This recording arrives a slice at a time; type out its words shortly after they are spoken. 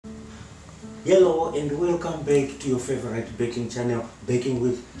Hello and welcome back to your favorite baking channel, Baking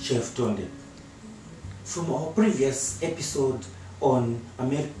with Chef Tonde. From our previous episode on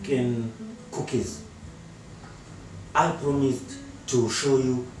American cookies, I promised to show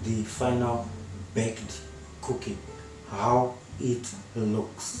you the final baked cookie, how it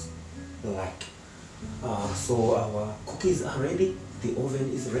looks like. So our cookies are ready, the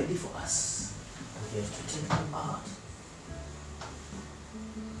oven is ready for us. We have to take them out.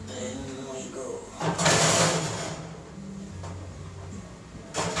 Then we go.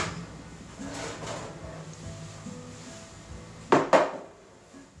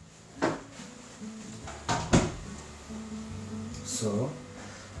 So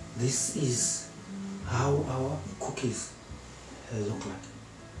this is how our cookies look like.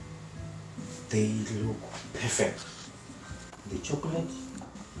 They look perfect. The chocolate,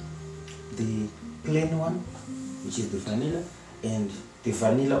 the plain one, which is the vanilla, and the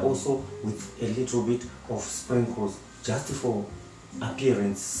vanilla also with a little bit of sprinkles, just for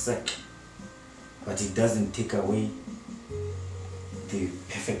appearance sake, but it doesn't take away the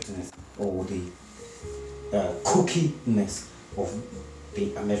perfectness or the cookiness of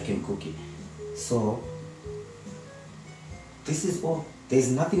the American cookie. So this is all. There's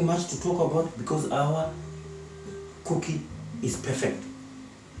nothing much to talk about because our cookie is perfect,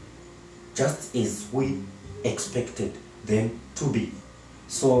 just as we expected them to be.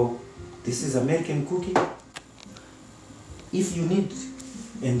 So this is American cookie. If you need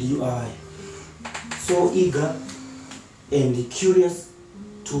and you are so eager and curious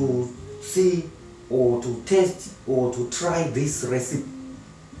to see or to taste or to try this recipe,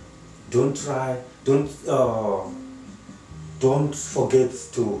 don't forget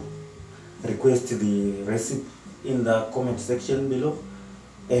to request the recipe in the comment section below,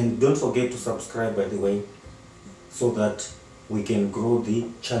 and don't forget to subscribe, by the way, so that we can grow the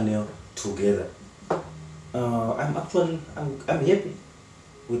channel together. I'm happy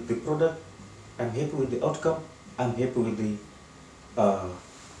with the product. I'm happy with the outcome. I'm happy with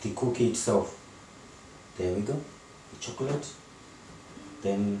the cookie itself. There we go, the chocolate.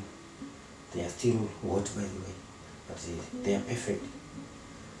 Then they are still hot, by the way, but they are perfect.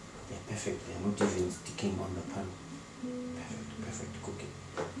 They are perfect. They are not even sticking on the pan. Perfect cookie.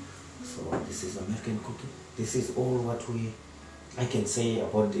 So this is American cookie. This is all what I can say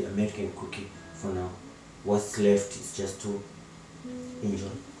about the American cookie for now. What's left is just to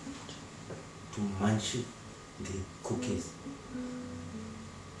enjoy, to munch the cookies.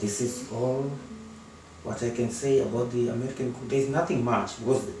 This is all what I can say about the American cookie. There's nothing much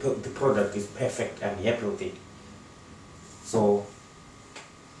because the product is perfect. I'm happy with it. So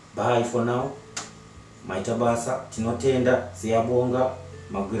bye for now. Maitabasa tinotenda siyabonga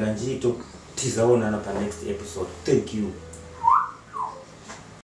magwira ntchito, tizaonana pa next episode. Thank you.